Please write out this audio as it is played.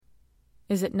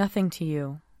Is it nothing to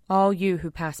you, all you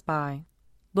who pass by?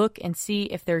 Look and see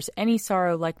if there's any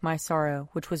sorrow like my sorrow,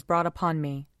 which was brought upon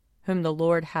me, whom the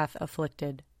Lord hath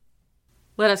afflicted.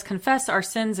 Let us confess our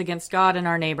sins against God and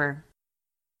our neighbor.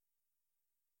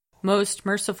 Most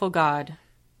merciful God,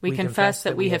 we confess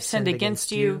that we have sinned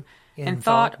against you in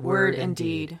thought, word, and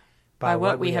deed, by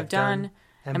what we have done,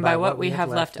 and by what we have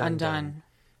left undone.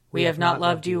 We have not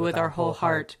loved you with our whole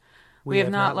heart. We have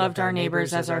not loved our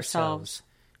neighbors as ourselves.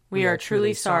 We are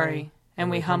truly sorry,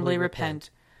 and we humbly repent.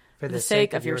 For the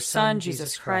sake of your Son,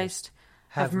 Jesus Christ,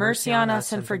 have mercy on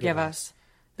us and forgive us,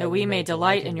 that we may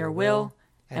delight in your will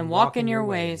and walk in your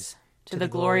ways, to the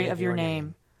glory of your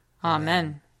name.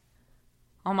 Amen.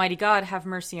 Almighty God, have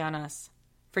mercy on us.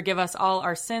 Forgive us all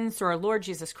our sins through our Lord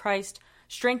Jesus Christ.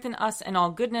 Strengthen us in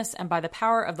all goodness, and by the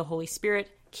power of the Holy Spirit,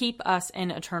 keep us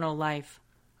in eternal life.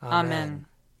 Amen.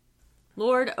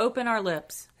 Lord, open our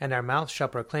lips, and our mouth shall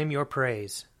proclaim your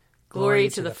praise. Glory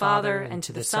to the Father, and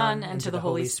to the Son, and to the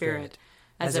Holy Spirit,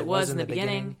 as it was in the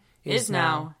beginning, is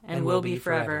now, and will be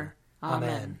forever.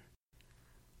 Amen.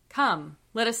 Come,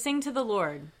 let us sing to the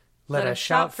Lord. Let us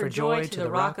shout for joy to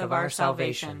the rock of our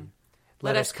salvation.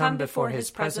 Let us come before his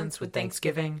presence with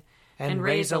thanksgiving, and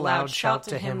raise a loud shout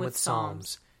to him with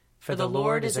psalms. For the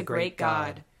Lord is a great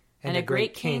God, and a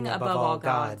great King above all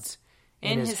gods.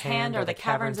 In his hand are the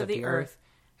caverns of the earth,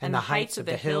 and the heights of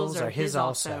the hills are his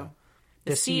also.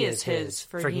 The sea is his,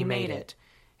 for he made it,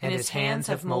 and his hands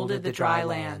have molded the dry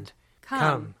land.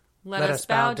 Come, let us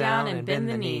bow down and bend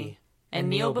the knee, and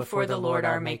kneel before the Lord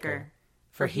our Maker.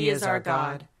 For he is our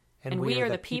God, and we are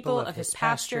the people of his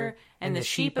pasture and the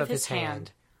sheep of his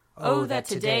hand. Oh, that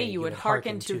today you would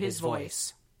hearken to his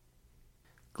voice.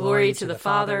 Glory to the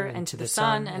Father, and to the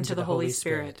Son, and to the Holy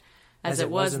Spirit, as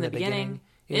it was in the beginning,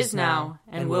 is now,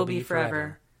 and will be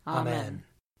forever. Amen.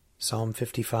 Psalm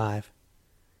 55.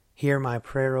 Hear my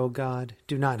prayer, O God.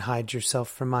 Do not hide yourself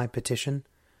from my petition.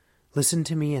 Listen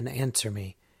to me and answer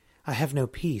me. I have no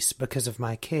peace because of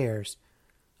my cares.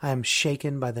 I am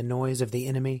shaken by the noise of the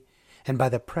enemy and by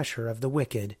the pressure of the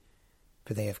wicked.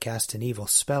 For they have cast an evil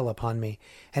spell upon me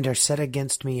and are set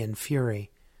against me in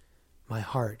fury. My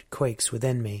heart quakes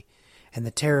within me, and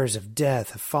the terrors of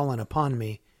death have fallen upon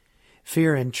me.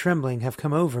 Fear and trembling have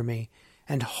come over me,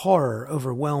 and horror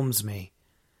overwhelms me.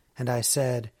 And I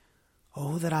said,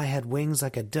 Oh, that I had wings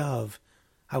like a dove!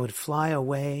 I would fly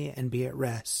away and be at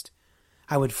rest.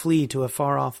 I would flee to a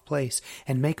far-off place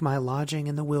and make my lodging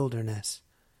in the wilderness.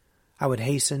 I would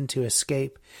hasten to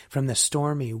escape from the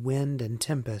stormy wind and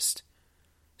tempest.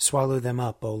 Swallow them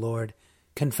up, O Lord,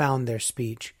 confound their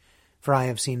speech, for I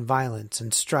have seen violence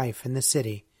and strife in the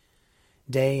city.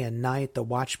 Day and night the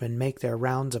watchmen make their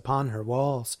rounds upon her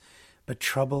walls, but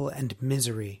trouble and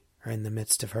misery are in the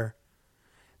midst of her.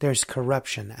 There is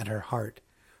corruption at her heart.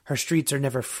 Her streets are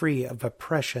never free of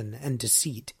oppression and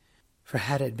deceit. For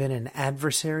had it been an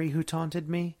adversary who taunted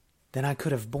me, then I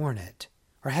could have borne it.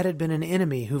 Or had it been an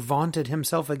enemy who vaunted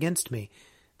himself against me,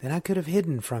 then I could have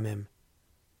hidden from him.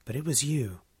 But it was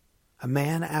you, a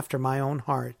man after my own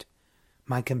heart,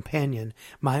 my companion,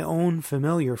 my own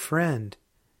familiar friend.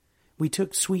 We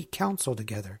took sweet counsel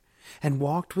together, and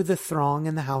walked with the throng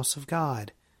in the house of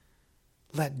God.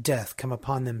 Let death come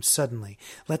upon them suddenly.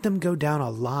 Let them go down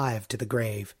alive to the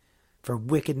grave. For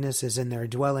wickedness is in their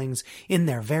dwellings, in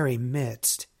their very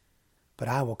midst. But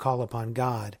I will call upon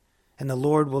God, and the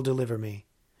Lord will deliver me.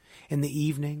 In the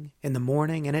evening, in the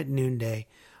morning, and at noonday,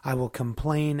 I will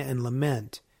complain and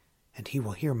lament, and he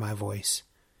will hear my voice.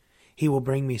 He will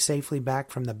bring me safely back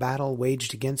from the battle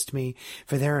waged against me,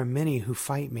 for there are many who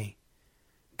fight me.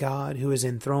 God, who is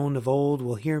enthroned of old,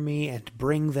 will hear me and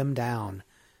bring them down.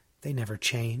 They never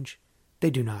change. They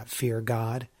do not fear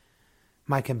God.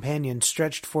 My companion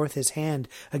stretched forth his hand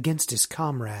against his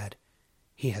comrade.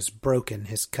 He has broken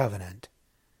his covenant.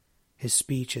 His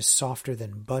speech is softer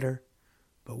than butter,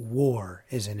 but war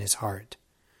is in his heart.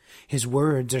 His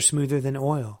words are smoother than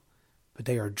oil, but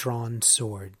they are drawn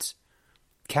swords.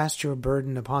 Cast your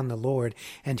burden upon the Lord,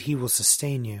 and he will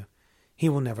sustain you. He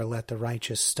will never let the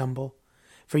righteous stumble,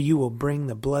 for you will bring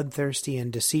the bloodthirsty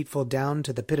and deceitful down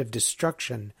to the pit of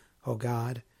destruction, O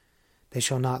God. They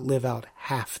shall not live out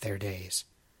half their days,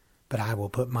 but I will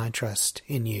put my trust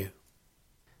in you.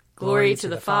 Glory to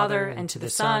the Father, and to the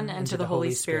Son, and to the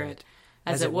Holy Spirit,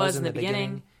 as it was in the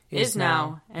beginning, is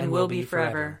now, and will be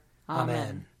forever.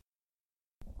 Amen.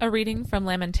 A reading from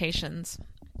Lamentations.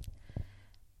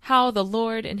 How the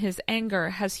Lord in his anger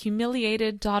has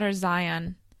humiliated daughter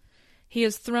Zion. He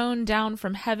has thrown down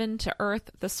from heaven to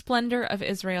earth the splendor of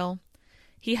Israel.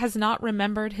 He has not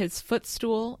remembered his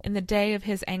footstool in the day of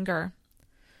his anger.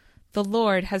 The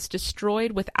Lord has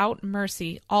destroyed without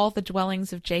mercy all the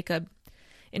dwellings of Jacob.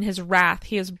 In his wrath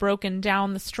he has broken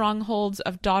down the strongholds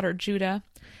of daughter Judah.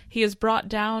 He has brought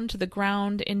down to the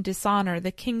ground in dishonor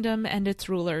the kingdom and its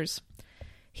rulers.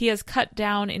 He has cut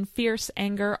down in fierce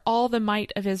anger all the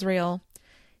might of Israel.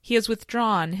 He has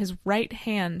withdrawn his right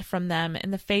hand from them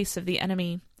in the face of the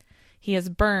enemy. He has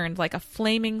burned like a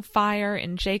flaming fire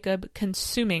in Jacob,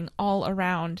 consuming all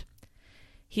around.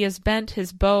 He has bent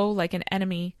his bow like an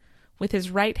enemy, with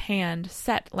his right hand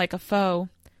set like a foe.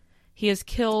 He has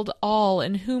killed all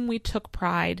in whom we took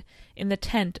pride, in the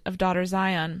tent of daughter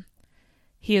Zion.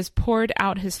 He has poured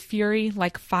out his fury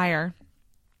like fire.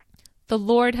 The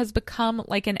Lord has become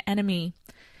like an enemy.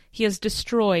 He has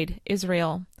destroyed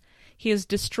Israel. He has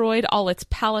destroyed all its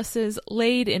palaces,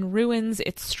 laid in ruins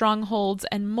its strongholds,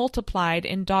 and multiplied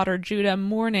in daughter Judah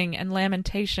mourning and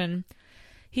lamentation.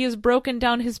 He has broken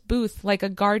down his booth like a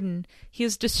garden. He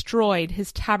has destroyed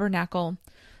his tabernacle.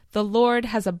 The Lord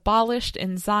has abolished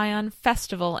in Zion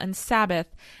festival and Sabbath,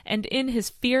 and in his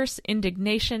fierce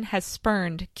indignation has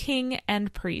spurned king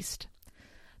and priest.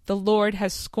 The Lord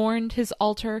has scorned his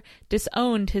altar,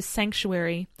 disowned his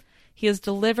sanctuary. He has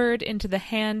delivered into the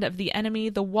hand of the enemy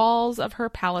the walls of her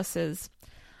palaces.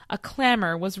 A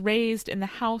clamor was raised in the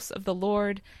house of the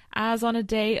Lord, as on a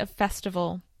day of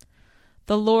festival.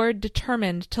 The Lord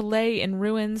determined to lay in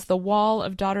ruins the wall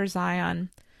of daughter Zion.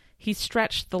 He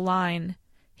stretched the line.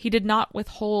 He did not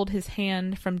withhold his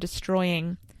hand from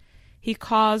destroying. He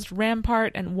caused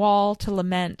rampart and wall to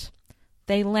lament.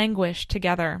 They languish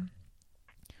together.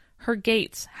 Her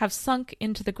gates have sunk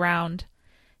into the ground.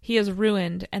 He has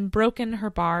ruined and broken her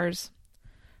bars.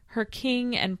 Her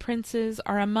king and princes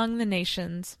are among the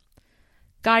nations.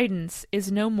 Guidance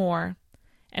is no more,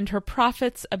 and her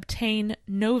prophets obtain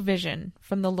no vision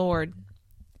from the Lord.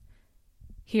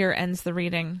 Here ends the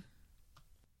reading.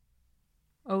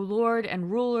 O Lord and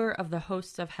ruler of the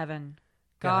hosts of heaven,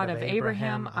 God of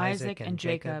Abraham, Isaac, and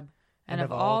Jacob, and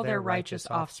of all their righteous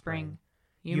offspring,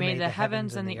 you made the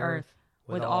heavens and the earth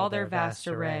with all their vast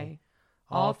array.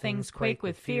 All things quake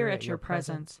with fear at your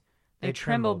presence. They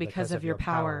tremble because of your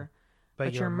power.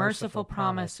 But your merciful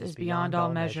promise is beyond all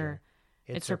measure.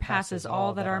 It surpasses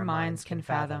all that our minds can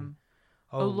fathom.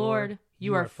 O Lord,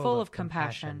 you are full of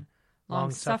compassion,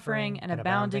 long-suffering and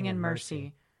abounding in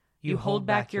mercy. You hold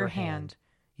back your hand.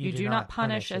 You do not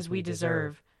punish as we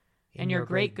deserve. In your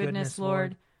great goodness,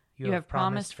 Lord, you have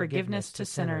promised forgiveness to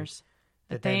sinners,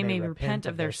 that they may repent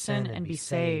of their sin and be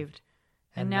saved.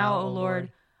 And now, O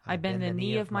Lord, I bend the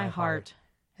knee of my heart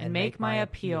and make my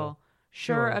appeal,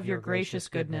 sure of your gracious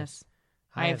goodness.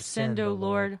 I have sinned, O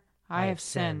Lord, I have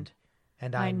sinned,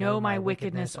 and I know my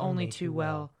wickedness only too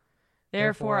well.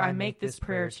 Therefore I make this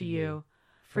prayer to you.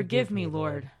 Forgive me,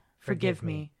 Lord, forgive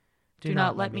me. Do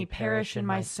not let me perish in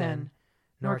my sin,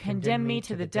 nor condemn me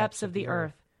to the depths of the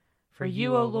earth. For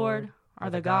you, O Lord,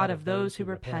 are the God of those who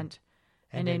repent,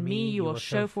 and in me you will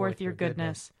show forth your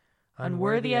goodness.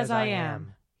 Unworthy as I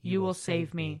am, you will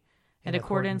save me, in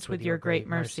accordance with your great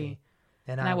mercy.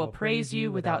 And I will praise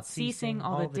you without ceasing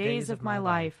all the days of my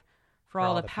life. For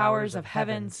all the powers of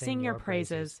heaven sing your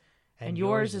praises, and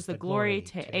yours is the glory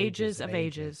to ages of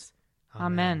ages.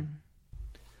 Amen.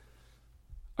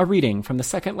 A reading from the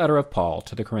second letter of Paul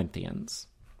to the Corinthians.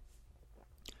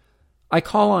 I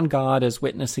call on God as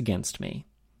witness against me.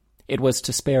 It was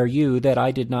to spare you that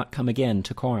I did not come again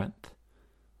to Corinth.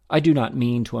 I do not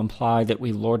mean to imply that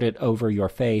we lord it over your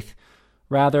faith.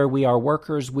 Rather, we are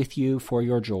workers with you for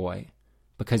your joy,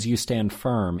 because you stand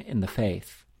firm in the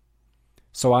faith.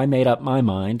 So I made up my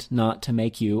mind not to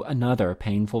make you another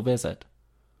painful visit.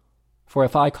 For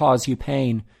if I cause you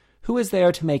pain, who is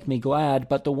there to make me glad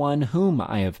but the one whom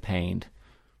I have pained?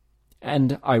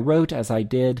 And I wrote as I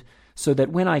did, so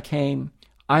that when I came,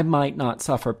 I might not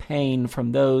suffer pain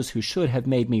from those who should have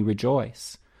made me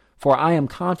rejoice. For I am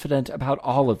confident about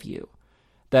all of you,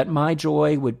 that my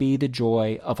joy would be the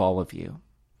joy of all of you.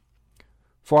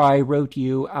 For I wrote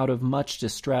you out of much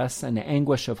distress and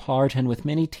anguish of heart and with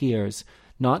many tears,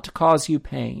 not to cause you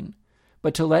pain,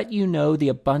 but to let you know the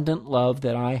abundant love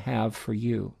that I have for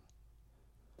you.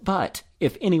 But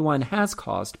if anyone has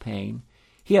caused pain,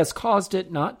 he has caused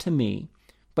it not to me,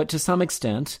 but to some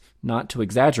extent, not to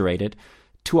exaggerate it,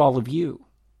 to all of you.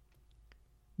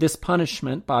 This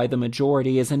punishment by the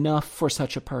majority is enough for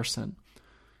such a person.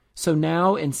 So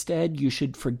now instead you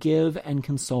should forgive and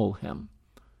console him,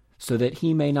 so that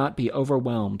he may not be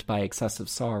overwhelmed by excessive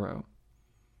sorrow.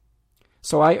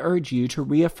 So I urge you to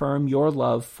reaffirm your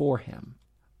love for him.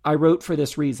 I wrote for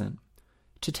this reason,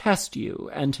 to test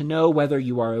you and to know whether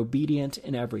you are obedient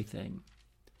in everything.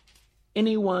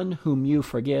 Anyone whom you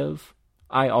forgive,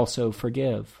 I also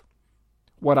forgive.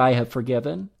 What I have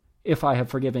forgiven, if I have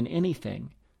forgiven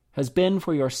anything, has been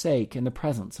for your sake in the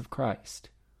presence of Christ.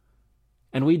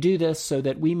 And we do this so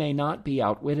that we may not be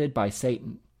outwitted by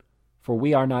Satan, for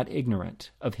we are not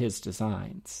ignorant of his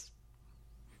designs.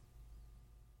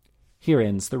 Here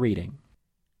ends the reading.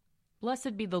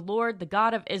 Blessed be the Lord, the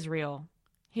God of Israel.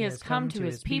 He has come to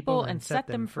his people and set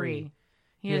them free.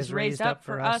 He has raised up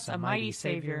for us a mighty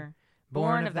Savior,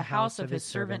 born of the house of his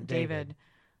servant David.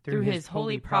 Through his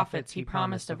holy prophets he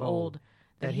promised of old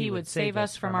that he would save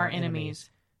us from our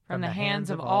enemies, from the hands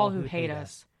of all who hate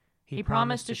us. He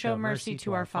promised to show mercy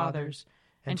to our fathers,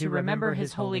 and to remember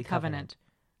his holy covenant.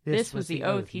 This was the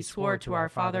oath he swore to our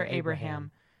father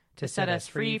Abraham, to set us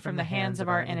free from the hands of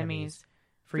our enemies,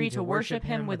 free to worship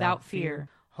him without fear,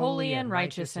 holy and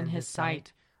righteous in his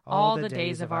sight, all the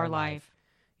days of our life.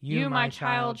 You, my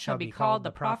child, shall be called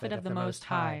the prophet of the Most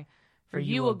High, for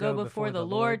you will go before the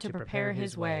Lord to prepare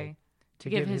his way, to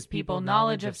give his people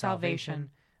knowledge of salvation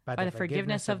by the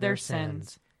forgiveness of their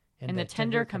sins. In the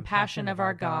tender compassion of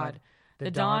our God, the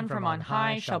dawn from on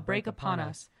high shall break upon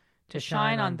us, to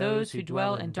shine on those who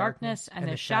dwell in darkness and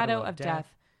the shadow of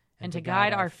death, and to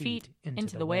guide our feet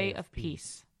into the way of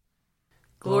peace.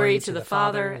 Glory to the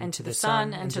Father, and to the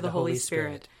Son, and to the Holy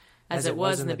Spirit, as it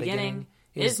was in the beginning,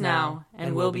 is now,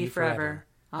 and will be forever.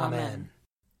 Amen.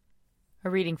 A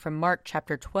reading from Mark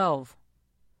chapter 12.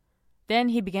 Then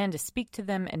he began to speak to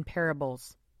them in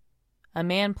parables. A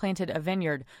man planted a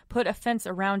vineyard, put a fence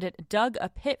around it, dug a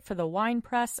pit for the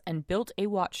winepress, and built a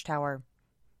watchtower.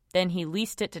 Then he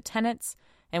leased it to tenants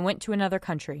and went to another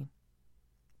country.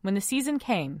 When the season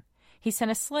came, he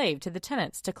sent a slave to the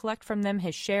tenants to collect from them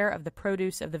his share of the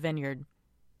produce of the vineyard.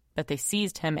 But they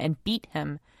seized him and beat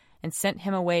him and sent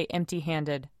him away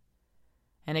empty-handed.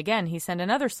 And again he sent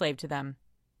another slave to them.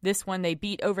 This one they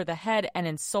beat over the head and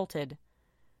insulted.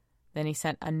 Then he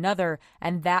sent another,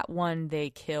 and that one they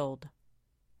killed.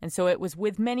 And so it was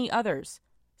with many others.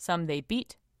 Some they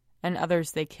beat, and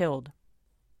others they killed.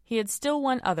 He had still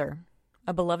one other,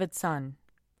 a beloved son.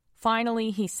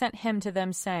 Finally he sent him to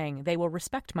them, saying, They will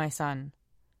respect my son.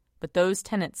 But those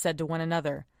tenants said to one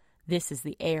another, This is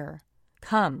the heir.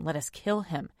 Come, let us kill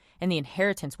him, and the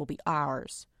inheritance will be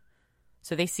ours.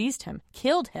 So they seized him,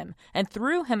 killed him, and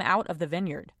threw him out of the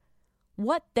vineyard.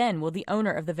 What then will the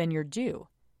owner of the vineyard do?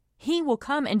 He will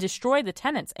come and destroy the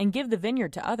tenants and give the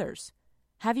vineyard to others.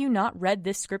 Have you not read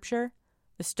this scripture?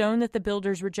 The stone that the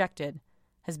builders rejected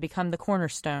has become the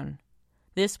cornerstone.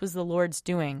 This was the Lord's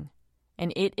doing,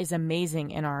 and it is amazing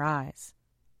in our eyes.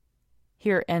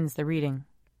 Here ends the reading.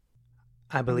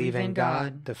 I believe in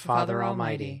God, the Father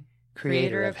Almighty,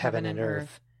 creator of heaven and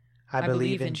earth. I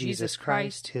believe in Jesus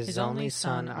Christ, his only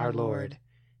Son, our Lord.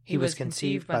 He was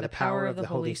conceived by the power of the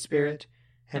Holy Spirit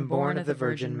and born of the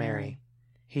Virgin Mary.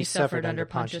 He suffered under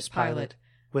Pontius Pilate,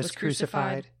 was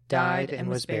crucified, died, and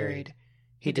was buried.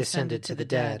 He descended to the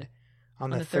dead. On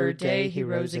the third day he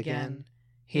rose again.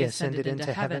 He ascended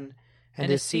into heaven,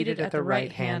 and is seated at the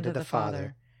right hand of the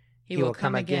Father. He will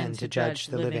come again to judge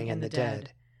the living and the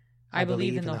dead. I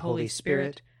believe in the Holy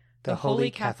Spirit, the Holy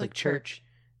Catholic Church,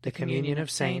 the communion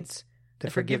of saints, the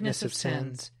forgiveness of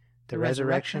sins, the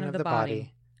resurrection of the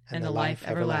body, and the life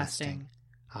everlasting.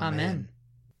 Amen.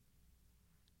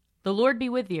 The Lord be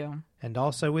with you. And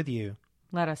also with you.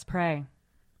 Let us pray.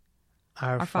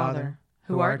 Our Father,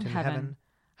 who art in heaven,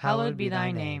 hallowed be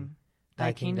thy name.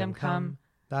 Thy kingdom come,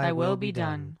 thy will be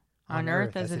done, on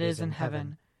earth as it is in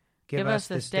heaven. Give us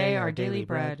this day our daily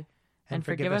bread, and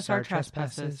forgive us our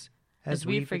trespasses, as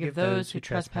we forgive those who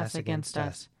trespass against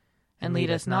us. And lead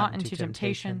us not into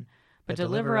temptation, but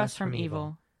deliver us from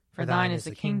evil. For thine is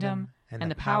the kingdom,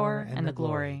 and the power, and the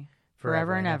glory,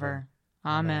 forever and ever.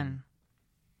 Amen.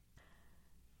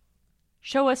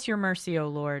 Show us your mercy, O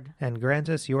Lord. And grant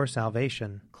us your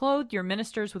salvation. Clothe your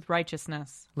ministers with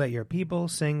righteousness. Let your people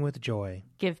sing with joy.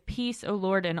 Give peace, O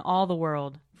Lord, in all the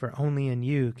world. For only in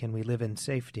you can we live in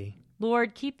safety.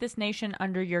 Lord, keep this nation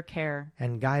under your care.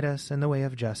 And guide us in the way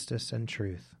of justice and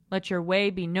truth. Let your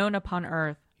way be known upon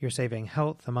earth. Your saving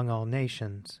health among all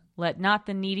nations. Let not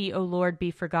the needy, O Lord, be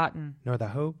forgotten. Nor the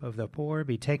hope of the poor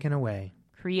be taken away.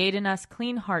 Create in us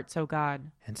clean hearts, O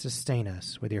God. And sustain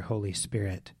us with your Holy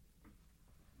Spirit.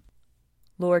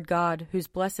 Lord God, whose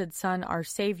blessed Son, our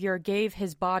Savior, gave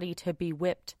his body to be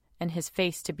whipped and his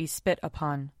face to be spit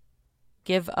upon,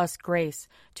 give us grace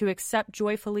to accept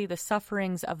joyfully the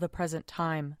sufferings of the present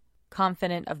time,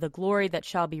 confident of the glory that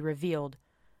shall be revealed.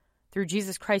 Through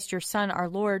Jesus Christ, your Son, our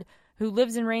Lord, who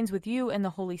lives and reigns with you in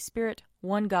the Holy Spirit,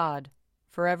 one God,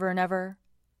 forever and ever.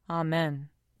 Amen.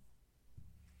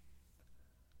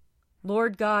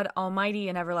 Lord God, almighty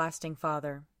and everlasting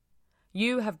Father,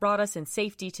 you have brought us in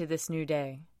safety to this new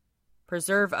day.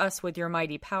 Preserve us with your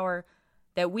mighty power,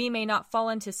 that we may not fall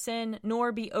into sin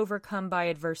nor be overcome by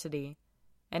adversity.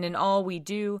 And in all we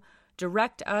do,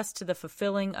 direct us to the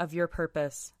fulfilling of your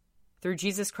purpose. Through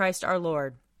Jesus Christ our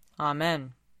Lord.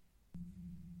 Amen.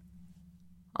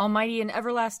 Almighty and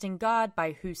everlasting God,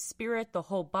 by whose Spirit the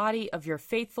whole body of your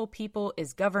faithful people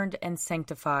is governed and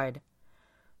sanctified,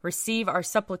 receive our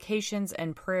supplications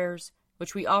and prayers,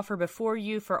 which we offer before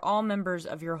you for all members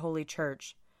of your holy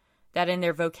church, that in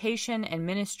their vocation and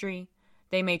ministry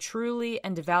they may truly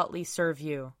and devoutly serve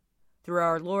you. Through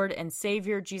our Lord and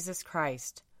Savior Jesus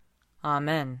Christ.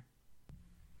 Amen.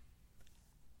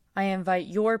 I invite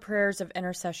your prayers of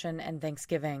intercession and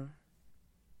thanksgiving.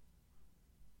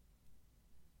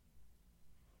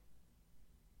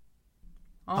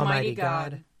 Almighty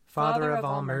God, Father of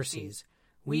all mercies,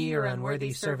 we, your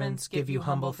unworthy servants, give you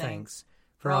humble thanks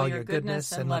for all your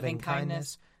goodness and loving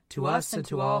kindness to us and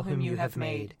to all whom you have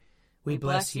made. We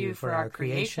bless you for our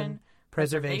creation,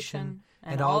 preservation,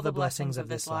 and all the blessings of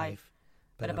this life,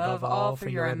 but above all for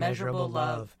your immeasurable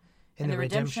love in the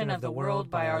redemption of the world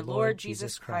by our Lord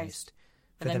Jesus Christ,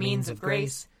 for the means of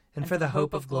grace and for the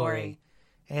hope of glory.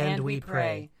 And we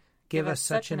pray, give us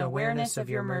such an awareness of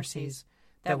your mercies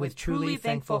that with truly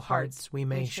thankful hearts we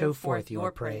may show forth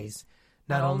your praise,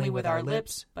 not only with our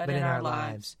lips, but in our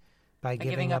lives, by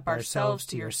giving up ourselves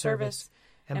to your service,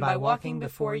 and by walking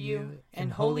before you in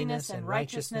holiness and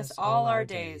righteousness all our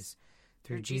days,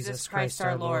 through Jesus Christ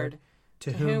our Lord,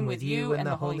 to whom with you and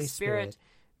the Holy Spirit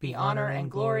be honor and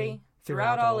glory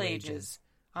throughout all ages.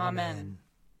 Amen.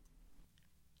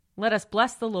 Let us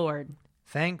bless the Lord.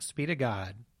 Thanks be to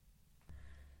God.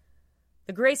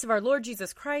 The grace of our Lord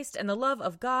Jesus Christ and the love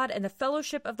of God and the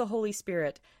fellowship of the Holy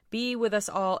Spirit be with us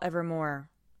all evermore.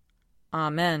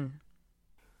 Amen.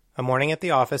 A Morning at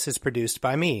the Office is produced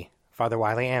by me, Father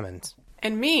Wiley Ammons.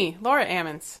 And me, Laura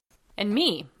Ammons. And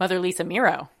me, Mother Lisa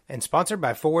Meirow. And sponsored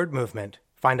by Forward Movement.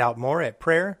 Find out more at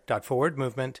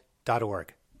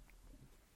prayer.forwardmovement.org.